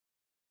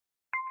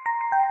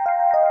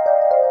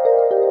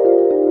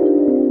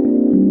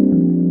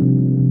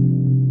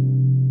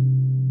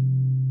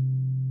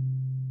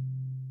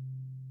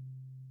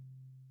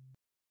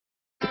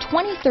The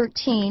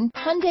 2013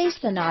 Hyundai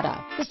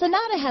Sonata. The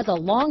Sonata has a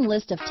long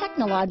list of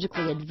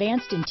technologically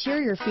advanced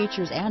interior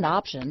features and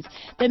options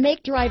that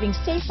make driving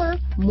safer,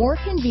 more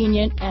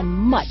convenient, and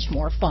much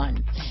more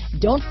fun.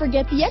 Don't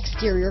forget the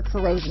exterior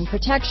corrosion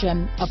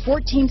protection, a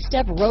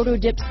 14-step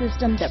roto-dip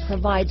system that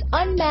provides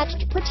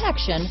unmatched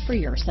protection for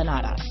your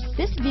Sonata.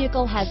 This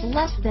vehicle has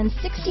less than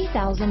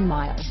 60,000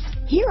 miles.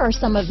 Here are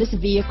some of this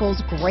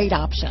vehicle's great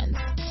options: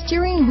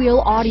 steering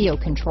wheel audio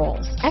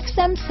controls,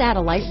 XM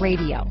satellite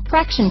radio,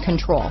 traction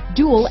control,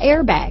 dual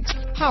airbags,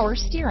 power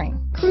steering,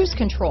 cruise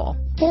control,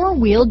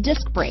 four-wheel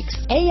disc brakes,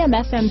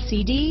 AM/FM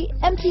CD,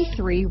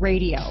 MP3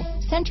 radio,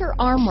 center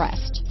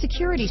armrest,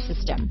 security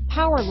system,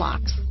 power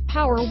locks,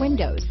 power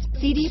windows,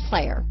 CD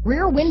player,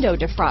 rear window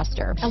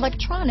defroster,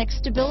 electronic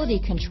stability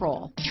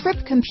control, trip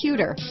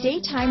computer,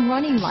 daytime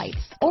running lights,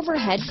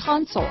 overhead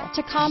console,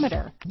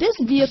 tachometer. This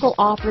vehicle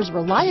offers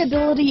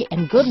reliability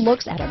and good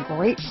looks at a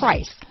great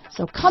price.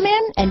 So come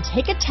in and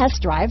take a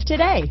test drive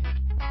today.